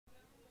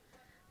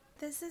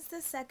This is the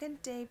second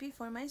day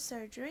before my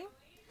surgery.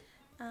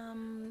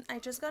 I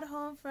just got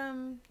home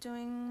from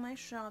doing my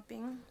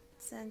shopping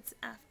since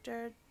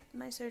after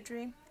my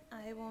surgery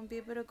I won't be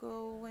able to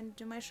go and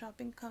do my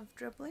shopping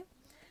comfortably.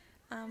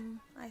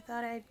 I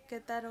thought I'd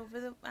get that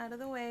out of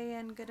the way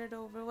and get it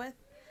over with.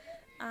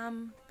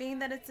 Being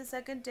that it's the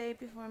second day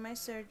before my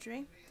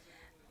surgery,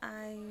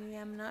 I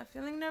am not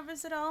feeling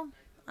nervous at all.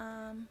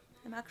 I'm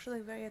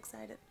actually very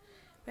excited,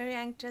 very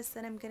anxious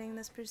that I'm getting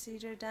this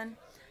procedure done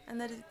and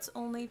that it's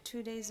only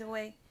 2 days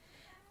away.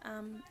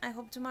 I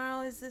hope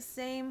tomorrow is the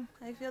same.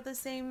 I feel the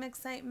same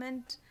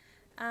excitement,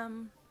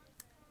 and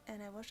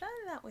I will share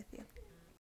that with you.